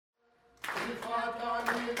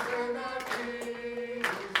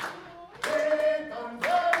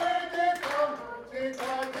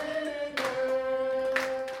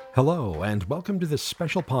Hello, and welcome to this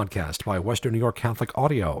special podcast by Western New York Catholic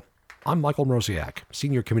Audio. I'm Michael Mrosiak,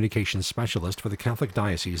 Senior Communications Specialist for the Catholic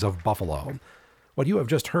Diocese of Buffalo. What you have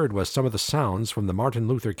just heard was some of the sounds from the Martin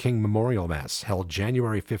Luther King Memorial Mass held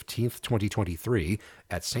January 15th, 2023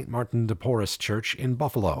 at St. Martin de Porres Church in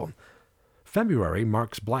Buffalo. February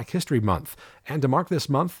marks Black History Month, and to mark this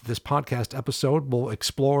month, this podcast episode will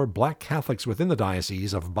explore Black Catholics within the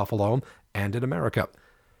Diocese of Buffalo and in America.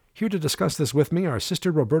 Here to discuss this with me are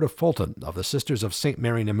Sister Roberta Fulton of the Sisters of St.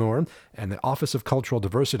 Mary Namur and the Office of Cultural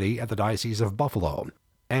Diversity at the Diocese of Buffalo,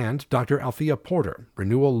 and Dr. Althea Porter,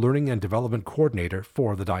 Renewal Learning and Development Coordinator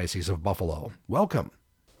for the Diocese of Buffalo. Welcome.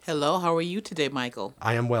 Hello, how are you today, Michael?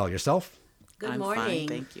 I am well. Yourself? Good I'm morning. fine,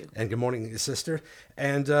 thank you. And good morning, Sister.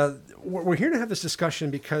 And we're here to have this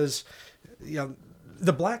discussion because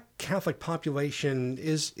the Black Catholic population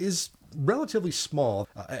is relatively small.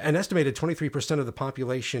 An estimated 23% of the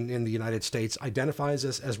population in the United States identifies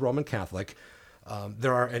as Roman Catholic.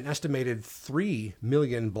 There are an estimated 3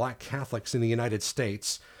 million Black Catholics in the United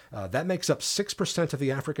States. That makes up 6% of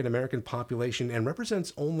the African American population and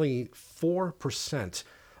represents only 4%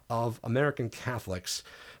 of American Catholics.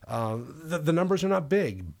 The numbers are not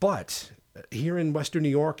big, but here in Western New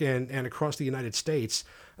York and across the United States,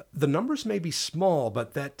 the numbers may be small,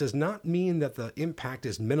 but that does not mean that the impact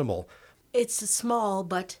is minimal. It's small,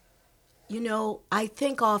 but, I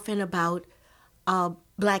think often about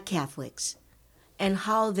Black Catholics and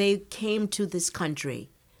how they came to this country.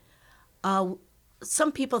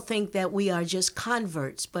 Some people think that we are just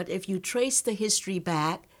converts, but if you trace the history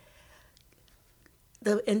back,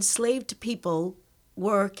 the enslaved people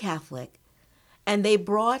were Catholic, and they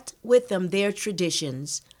brought with them their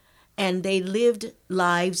traditions, and they lived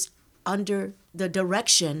lives under the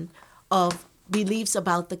direction of beliefs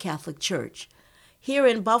about the Catholic Church. Here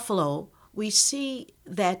in Buffalo, we see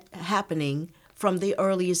that happening from the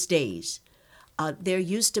earliest days. There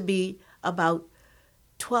used to be about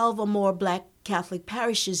 12 or more Black Catholic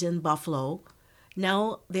parishes in Buffalo.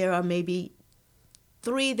 Now there are maybe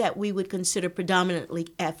 3 that we would consider predominantly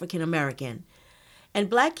African American. And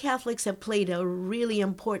Black Catholics have played a really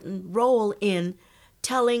important role in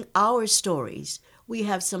telling our stories. We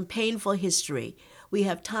have some painful history. We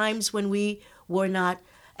have times when we were not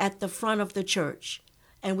at the front of the church,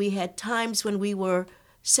 and we had times when we were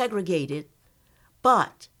segregated,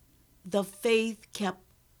 but the faith kept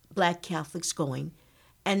Black Catholics going,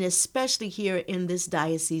 and especially here in this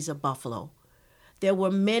Diocese of Buffalo. There were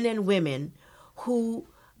men and women who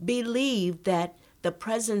believed that the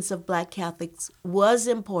presence of Black Catholics was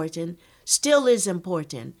important, still is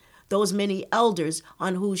important, those many elders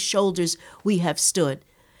on whose shoulders we have stood.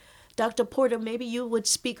 Dr. Porter, maybe you would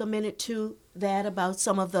speak a minute to that about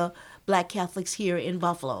some of the Black Catholics here in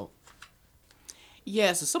Buffalo.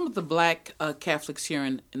 Yes, some of the Black Catholics here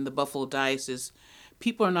in the Buffalo Diocese,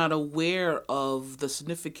 people are not aware of the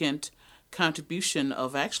significant contribution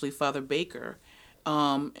of actually Father Baker,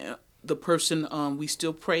 the person we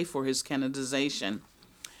still pray for his canonization.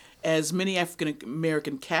 As many African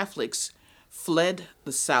American Catholics fled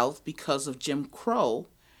the South because of Jim Crow,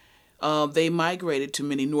 they migrated to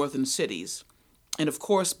many northern cities. And of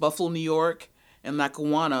course, Buffalo, New York, and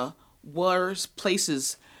Lackawanna were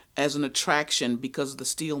places as an attraction because of the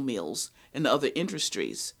steel mills and other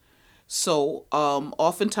industries. So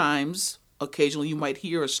oftentimes, occasionally you might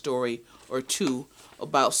hear a story or two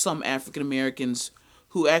about some African Americans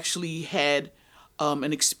who actually had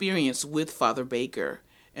an experience with Father Baker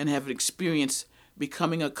and have an experience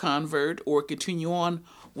becoming a convert or continue on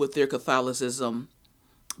with their Catholicism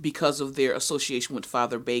because of their association with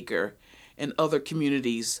Father Baker and other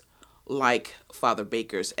communities like Father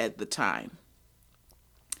Baker's at the time.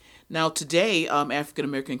 Now today, African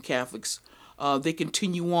American Catholics, they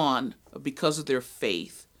continue on because of their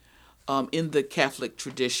faith in the Catholic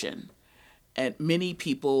tradition. And many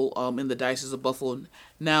people in the Diocese of Buffalo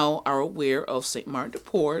now are aware of St. Martin de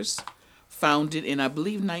Porres, founded in, I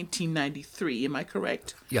believe, 1993. Am I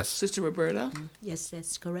correct? Yes. Sister Roberta? Yes,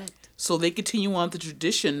 that's correct. So they continue on the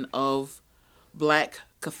tradition of Black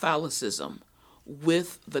Catholicism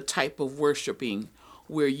with the type of worshiping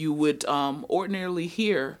where you would ordinarily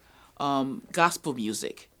hear gospel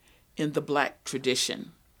music in the Black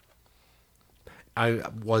tradition. I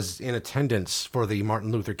was in attendance for the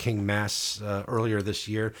Martin Luther King Mass earlier this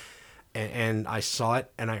year, And I saw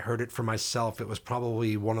it and I heard it for myself. It was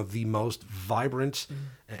probably one of the most vibrant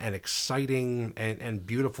and exciting and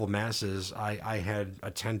beautiful masses I had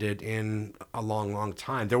attended in a long, long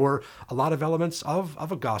time. There were a lot of elements of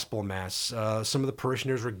a gospel mass. Some of the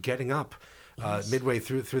parishioners were getting up midway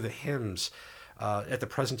through the hymns. At the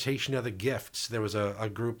presentation of the gifts, there was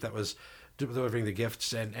a group that was delivering the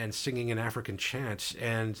gifts and singing an African chant.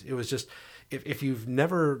 And it was just... If you've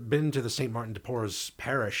never been to the St. Martin de Porres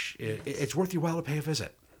parish, it's worth your while to pay a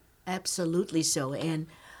visit. Absolutely so. And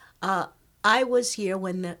I was here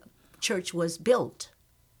when the church was built.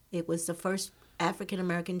 It was the first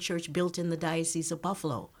African-American church built in the Diocese of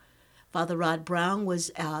Buffalo. Father Rod Brown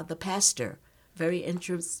was the pastor, very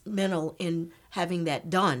instrumental in having that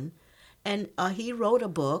done. And he wrote a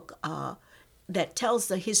book that tells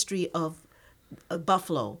the history of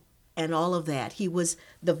Buffalo and all of that. He was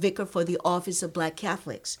the vicar for the Office of Black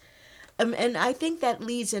Catholics. And I think that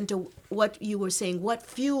leads into what you were saying, what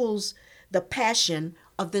fuels the passion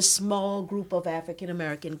of this small group of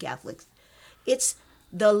African-American Catholics. It's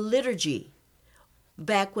the liturgy.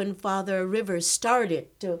 Back when Father Rivers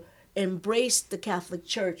started to embrace the Catholic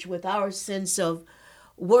Church with our sense of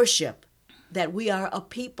worship, that we are a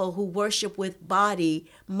people who worship with body,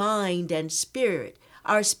 mind, and spirit,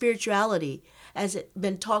 our spirituality, as it's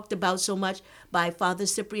been talked about so much by Father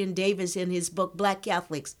Cyprian Davis in his book, Black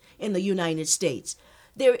Catholics in the United States.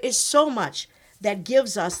 There is so much that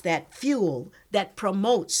gives us that fuel that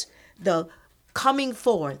promotes the coming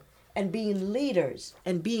forth and being leaders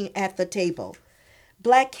and being at the table.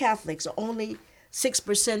 Black Catholics are only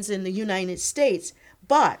 6% in the United States,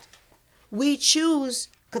 but we choose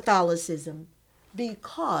Catholicism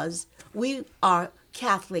because we are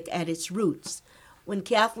Catholic at its roots. When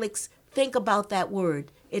Catholics think about that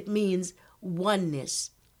word, it means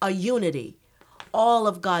oneness, a unity, all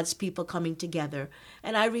of God's people coming together.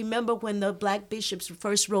 And I remember when the black bishops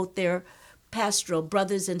first wrote their pastoral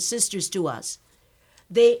brothers and sisters to us,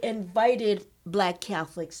 they invited black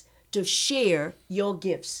Catholics to share your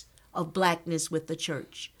gifts of blackness with the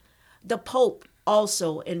church. The Pope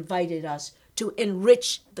also invited us to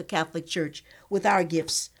enrich the Catholic Church with our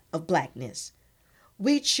gifts of blackness.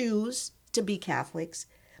 We choose to be Catholics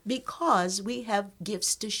because we have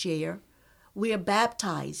gifts to share. We are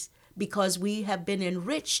baptized because we have been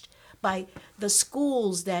enriched by the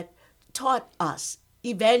schools that taught us.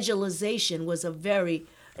 Evangelization was a very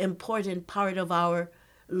important part of our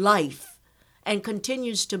life and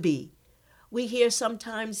continues to be. We hear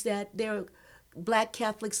sometimes that there are black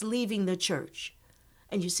Catholics leaving the church.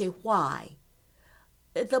 And you say, why?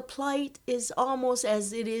 The plight is almost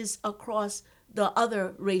as it is across the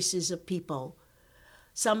other races of people.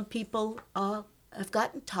 Some people have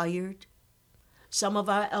gotten tired. Some of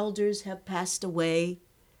our elders have passed away.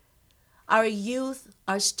 Our youth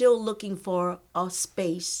are still looking for a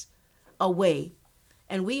space, a way.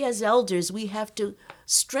 And we as elders, we have to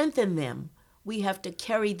strengthen them. We have to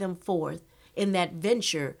carry them forth in that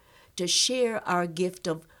venture to share our gift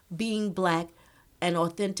of being black and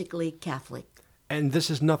authentically Catholic. And this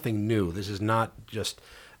is nothing new. This is not just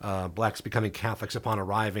blacks becoming Catholics upon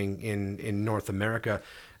arriving in North America.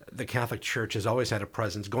 The Catholic Church has always had a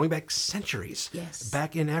presence going back centuries,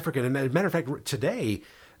 back in Africa. And as a matter of fact, today,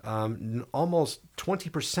 almost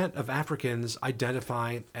 20% of Africans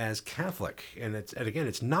identify as Catholic. And again,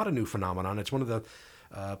 it's not a new phenomenon. It's one of the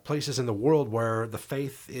places in the world where the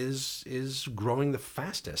faith is growing the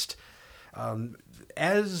fastest.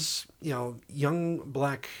 As you know, young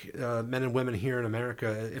black men and women here in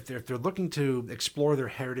America, if they're looking to explore their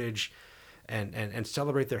heritage and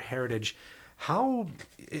celebrate their heritage, how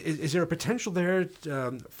is there a potential there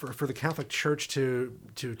for the Catholic Church to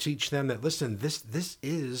teach them that, listen, this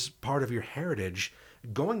is part of your heritage,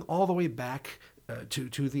 going all the way back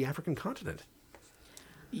to the African continent?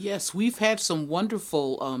 Yes, we've had some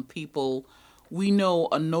wonderful people. We know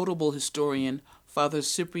a notable historian, Father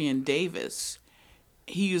Cyprian Davis.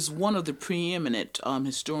 He is one of the preeminent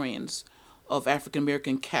historians of African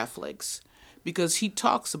American Catholics because he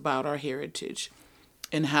talks about our heritage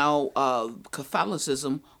and how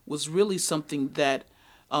Catholicism was really something that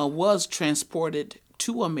was transported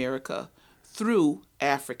to America through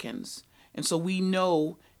Africans. And so we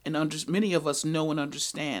know, and many of us know and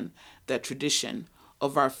understand that tradition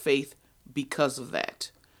of our faith because of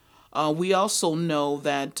that. We also know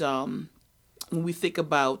that when we think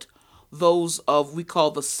about those we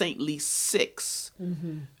call the saintly six,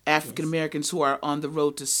 African Americans who are on the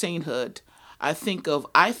road to sainthood, I think of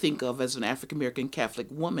as an African American Catholic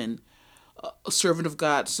woman, a servant of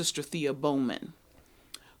God, Sister Thea Bowman,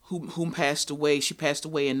 whom passed away. She passed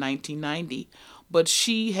away in 1990, but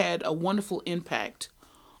she had a wonderful impact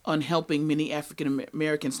on helping many African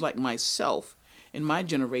Americans like myself in my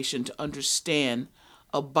generation to understand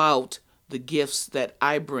about the gifts that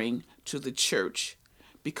I bring to the church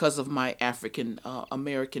because of my African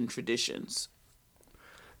American traditions.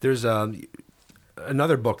 There's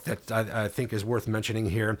another book that I think is worth mentioning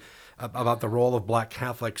here about the role of Black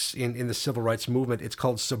Catholics in the civil rights movement. It's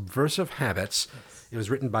called Subversive Habits. Yes. It was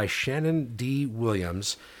written by Shannon D.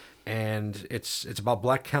 Williams, and it's about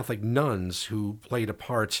Black Catholic nuns who played a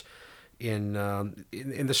part in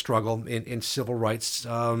the struggle in civil rights.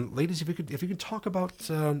 Ladies, if you could talk about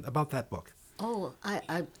that book. Oh,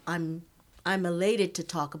 I'm elated to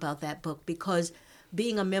talk about that book because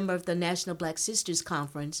being a member of the National Black Sisters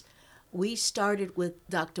Conference, we started with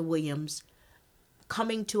Dr. Williams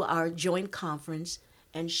coming to our joint conference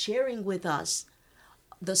and sharing with us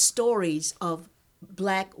the stories of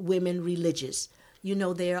Black women religious. You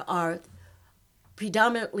know, there are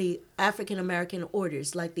predominantly African American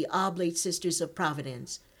orders like the Oblate Sisters of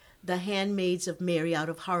Providence, the Handmaids of Mary out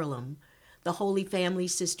of Harlem, the Holy Family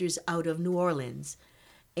Sisters out of New Orleans.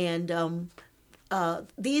 And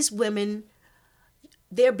these women,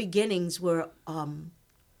 their beginnings were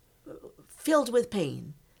filled with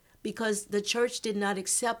pain because the church did not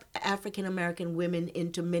accept African American women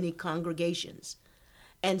into many congregations.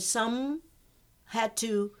 And some had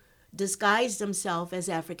to disguise themselves as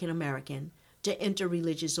African American to enter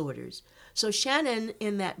religious orders. So Shannon,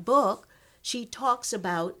 in that book, she talks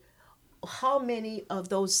about how many of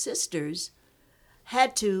those sisters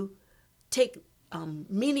had to take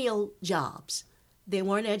menial jobs. They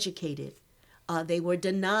weren't educated. They were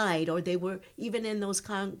denied, or they were, even in those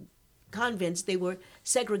convents, they were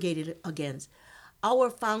segregated against. Our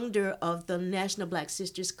founder of the National Black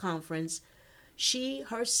Sisters Conference, she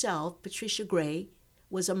herself, Patricia Gray,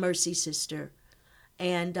 was a Mercy sister.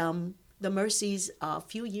 And the Mercies a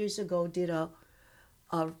few years ago did a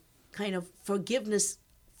kind of forgiveness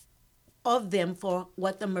of them for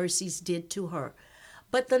what the Mercies did to her.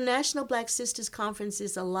 But the National Black Sisters Conference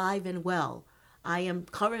is alive and well. I am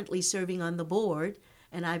currently serving on the board,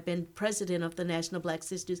 and I've been president of the National Black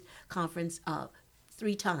Sisters Conference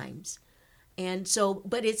 3 times. And so,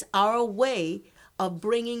 but it's our way of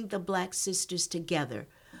bringing the Black sisters together.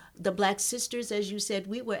 The Black sisters, as you said,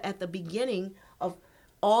 we were at the beginning of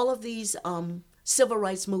all of these civil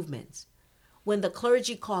rights movements. When the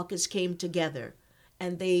clergy caucus came together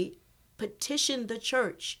and they petitioned the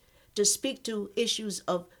church to speak to issues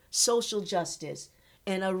of social justice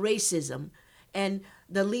and racism, and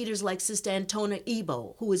the leaders like Sister Antona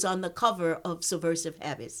Ebo, who is on the cover of Subversive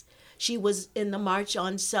Habits. She was in the March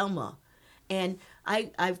on Selma. And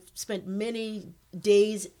I've spent many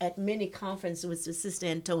days at many conferences with Sister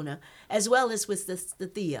Antona, as well as with Sister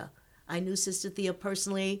Thea. I knew Sister Thea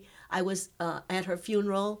personally. I was at her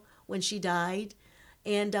funeral when she died.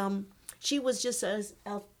 And she was just, as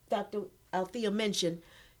Dr. Althea mentioned,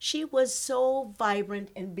 she was so vibrant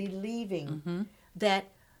and believing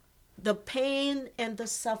that the pain and the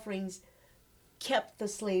sufferings kept the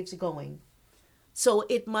slaves going. So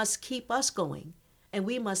it must keep us going. And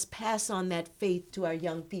we must pass on that faith to our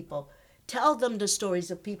young people. Tell them the stories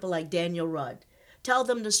of people like Daniel Rudd. Tell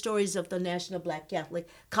them the stories of the National Black Catholic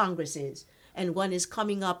Congresses. And one is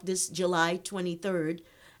coming up this July 23rd.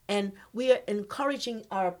 And we are encouraging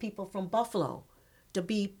our people from Buffalo to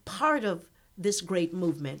be part of this great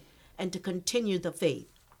movement and to continue the faith.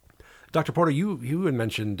 Dr. Porter, you had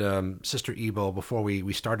mentioned Sister Ebo before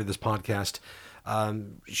we started this podcast.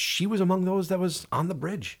 She was among those that was on the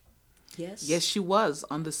bridge. Yes. Yes, she was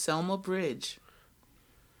on the Selma Bridge.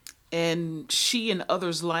 And she and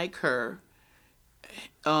others like her,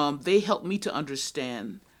 they helped me to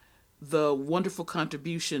understand the wonderful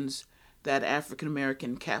contributions that African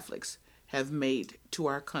American Catholics have made to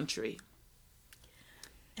our country.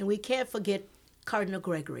 And we can't forget Cardinal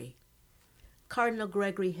Gregory. Cardinal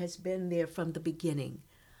Gregory has been there from the beginning.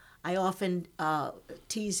 I often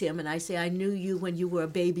tease him and I say, I knew you when you were a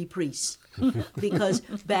baby priest. Because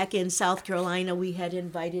back in South Carolina, we had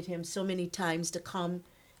invited him so many times to come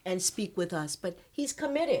and speak with us. But he's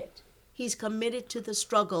committed. He's committed to the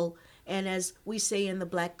struggle. And as we say in the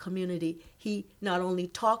Black community, he not only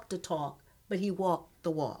talked the talk, but he walked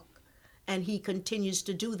the walk. And he continues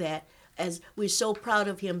to do that, as we're so proud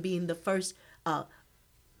of him being the first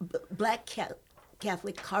Black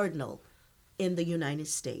Catholic cardinal in the United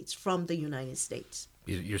States, from the United States.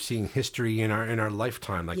 You're seeing history in our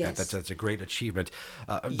lifetime like Yes. that. That's a great achievement.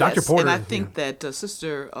 Yes, Dr. Porter. and I think that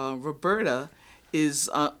Sister Roberta is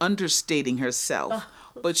understating herself.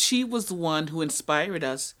 But she was the one who inspired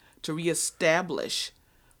us to reestablish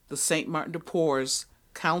the St. Martin de Porres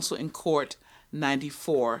Council in Court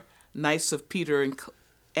 94, Knights of Peter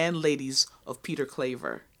and ladies of Peter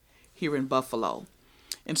Claver here in Buffalo.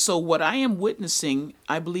 And so what I am witnessing,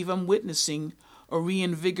 I believe I'm witnessing a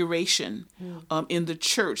reinvigoration in the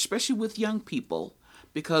church, especially with young people,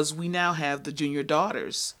 because we now have the junior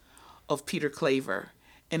daughters of Peter Claver,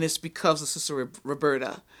 and it's because of Sister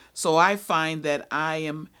Roberta. So I find that I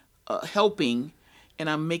am helping, and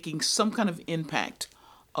I'm making some kind of impact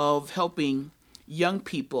of helping young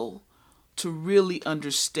people to really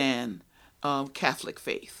understand Catholic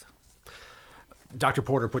faith. Dr.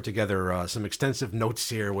 Porter put together some extensive notes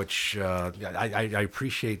here, which I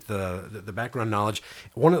appreciate the background knowledge.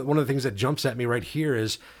 One of the things that jumps at me right here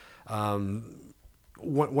is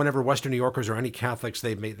whenever Western New Yorkers or any Catholics,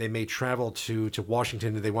 they may travel to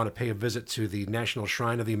Washington and they want to pay a visit to the National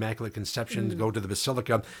Shrine of the Immaculate Conception, to go to the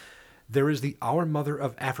Basilica. There is the Our Mother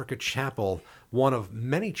of Africa Chapel, one of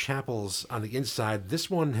many chapels on the inside. This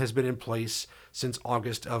one has been in place since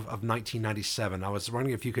August of 1997. I was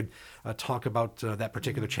wondering if you could talk about that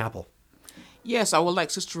particular chapel. Yes, I would like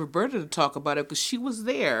Sister Roberta to talk about it because she was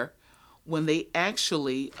there when they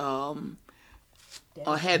actually had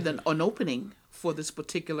an opening for this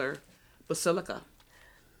particular basilica.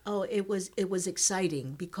 Oh, it was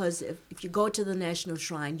exciting because if you go to the National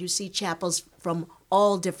Shrine, you see chapels from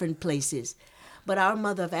all different places. But our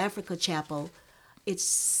Mother of Africa Chapel, it's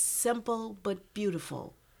simple but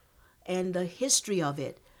beautiful. And the history of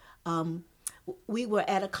it, we were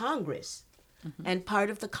at a Congress, and part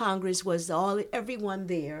of the Congress was everyone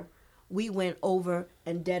there. We went over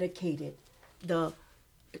and dedicated the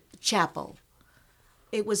chapel.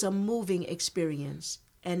 It was a moving experience.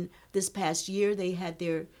 And this past year, they had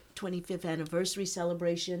their 25th anniversary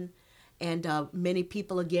celebration, and many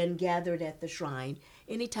people again gathered at the shrine.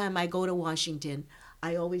 Anytime I go to Washington,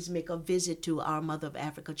 I always make a visit to our Mother of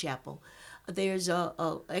Africa Chapel. There's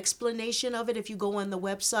a explanation of it if you go on the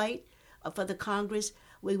website for the Congress.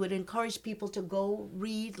 We would encourage people to go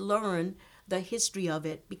read, learn the history of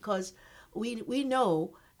it, because we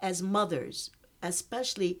know as mothers,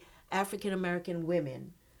 especially African American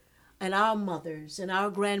women, and our mothers and our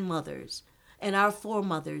grandmothers and our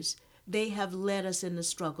foremothers, they have led us in the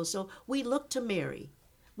struggle. So we look to Mary.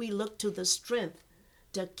 We look to the strength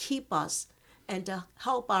to keep us and to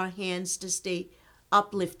help our hands to stay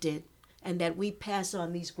uplifted, and that we pass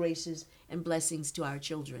on these graces and blessings to our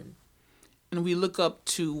children. And we look up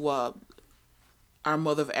to our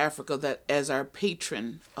Mother of Africa that as our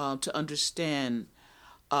patron to understand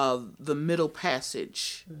the Middle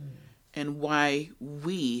Passage and why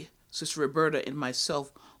we, Sister Roberta and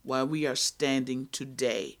myself, why we are standing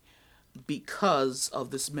today because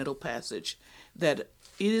of this Middle Passage. That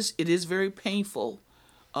it is very painful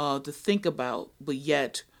to think about, but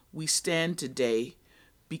yet we stand today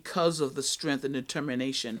because of the strength and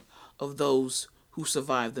determination of those who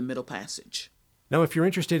survived the Middle Passage. Now, if you're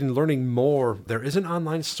interested in learning more, there is an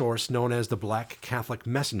online source known as the Black Catholic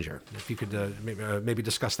Messenger. If you could maybe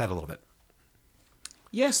discuss that a little bit.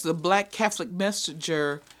 Yes, the Black Catholic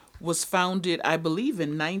Messenger was founded, I believe,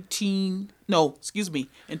 in 2022.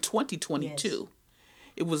 Yes.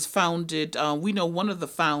 It was founded, we know one of the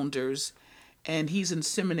founders, and he's in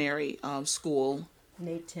seminary school.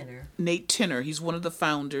 Nate Tenner, he's one of the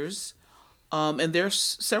founders, and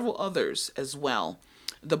there's several others as well.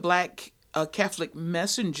 The Black Catholic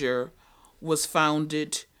Messenger was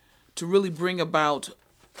founded to really bring about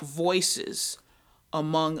voices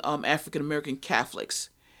among African American Catholics,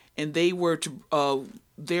 and they were to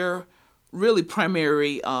their really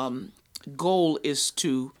primary goal is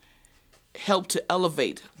to help to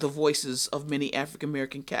elevate the voices of many African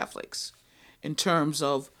American Catholics in terms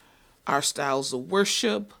of our styles of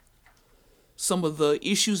worship, some of the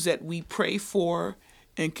issues that we pray for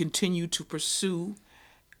and continue to pursue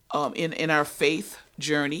in our faith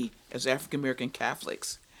journey as African American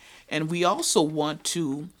Catholics. And we also want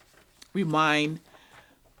to remind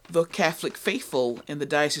the Catholic faithful in the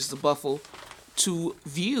Diocese of Buffalo to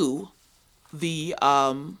view the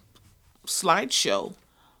slideshow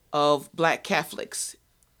of Black Catholics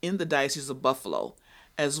in the Diocese of Buffalo,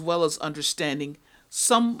 as well as understanding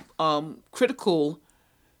some critical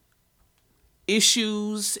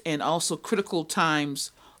issues and also critical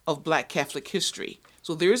times of Black Catholic history.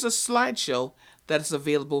 So there is a slideshow that is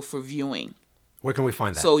available for viewing. Where can we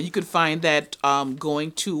find that? So you could find that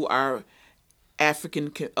going to our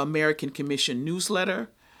African American Commission newsletter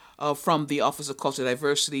from the Office of Cultural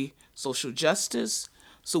Diversity, Social Justice.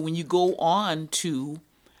 So when you go on to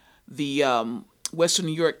the Western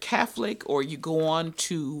New York Catholic, or you go on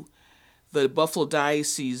to the Buffalo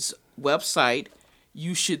Diocese website,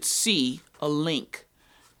 you should see a link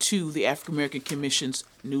to the African American Commission's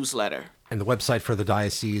newsletter. And the website for the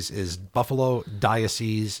diocese is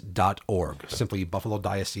buffalodiocese.org, simply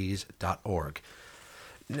buffalodiocese.org.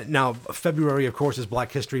 Now, February, of course, is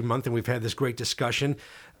Black History Month, and we've had this great discussion.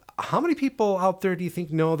 How many people out there do you think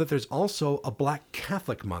know that there's also a Black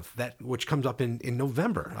Catholic Month, which comes up in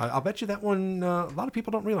November? I'll bet you that one, a lot of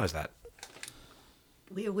people don't realize that.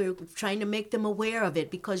 We're trying to make them aware of it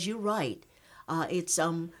because you're right. It's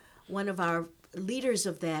one of our leaders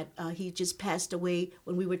of that. He just passed away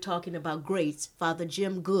when we were talking about grace, Father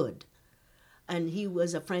Jim Good. And he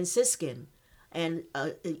was a Franciscan. And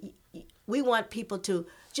we want people to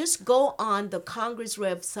just go on the Congress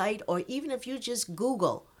website, or even if you just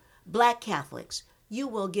Google Black Catholics, you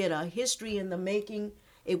will get a history in the making.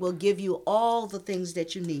 It will give you all the things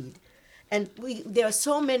that you need. And there are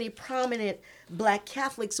so many prominent Black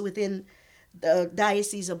Catholics within the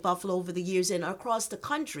Diocese of Buffalo over the years and across the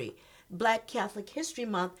country. Black Catholic History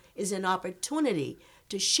Month is an opportunity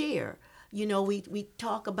to share. You know, we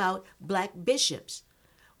talk about Black bishops.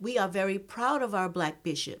 We are very proud of our Black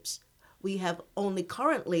bishops. We have only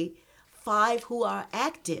currently 5 who are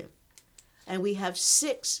active, and we have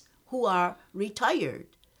 6 who are retired.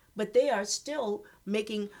 But they are still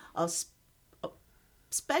making a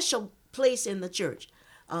special place in the church.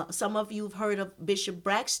 Some of you have heard of Bishop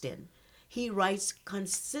Braxton. He writes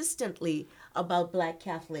consistently about Black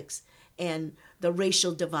Catholics and the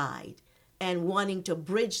racial divide and wanting to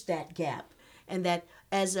bridge that gap, and that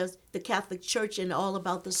as the Catholic Church and all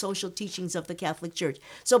about the social teachings of the Catholic Church.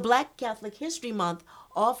 So Black Catholic History Month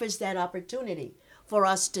offers that opportunity for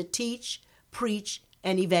us to teach, preach,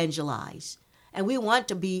 and evangelize. And we want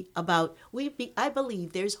to be about, I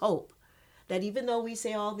believe there's hope that even though we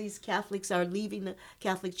say all these Catholics are leaving the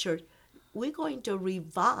Catholic Church, we're going to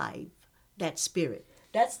revive that spirit.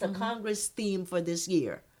 That's the Congress theme for this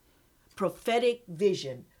year. Prophetic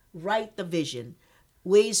vision, write the vision,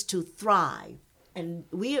 ways to thrive. And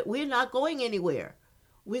we're not going anywhere.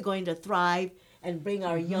 We're going to thrive and bring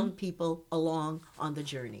our young people along on the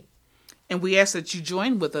journey. And we ask that you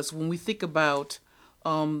join with us when we think about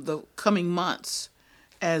the coming months.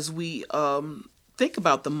 As we think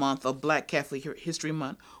about the month of Black Catholic History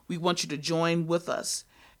Month, we want you to join with us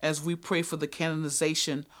as we pray for the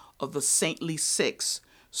canonization of the saintly 6,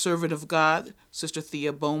 Servant of God, Sister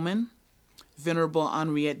Thea Bowman, Venerable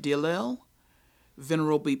Henriette Dillel,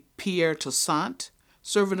 Venerable Pierre Toussaint,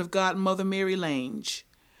 Servant of God, Mother Mary Lange,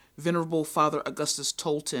 Venerable Father Augustus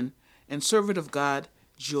Tolton, and Servant of God,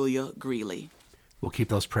 Julia Greeley. We'll keep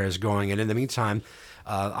those prayers going. And in the meantime,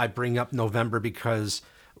 I bring up November because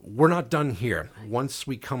we're not done here. Once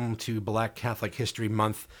we come to Black Catholic History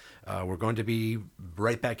Month, we're going to be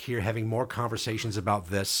right back here having more conversations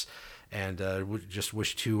about this. And we just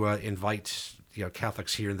wish to invite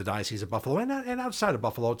Catholics here in the Diocese of Buffalo and outside of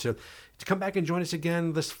Buffalo to come back and join us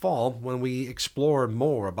again this fall when we explore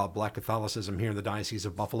more about Black Catholicism here in the Diocese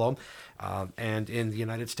of Buffalo and in the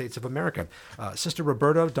United States of America. Sister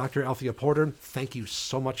Roberta, Dr. Althea Porter, thank you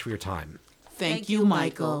so much for your time. Thank you,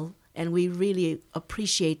 Michael. And we really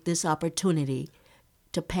appreciate this opportunity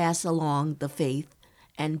to pass along the faith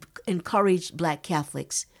and encourage Black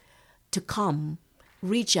Catholics to come,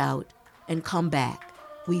 reach out, and come back.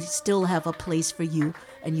 We still have a place for you,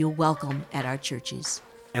 and you're welcome at our churches.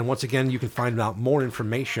 And once again, you can find out more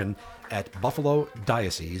information at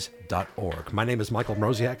buffalodiocese.org. My name is Michael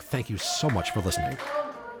Mroziak. Thank you so much for listening.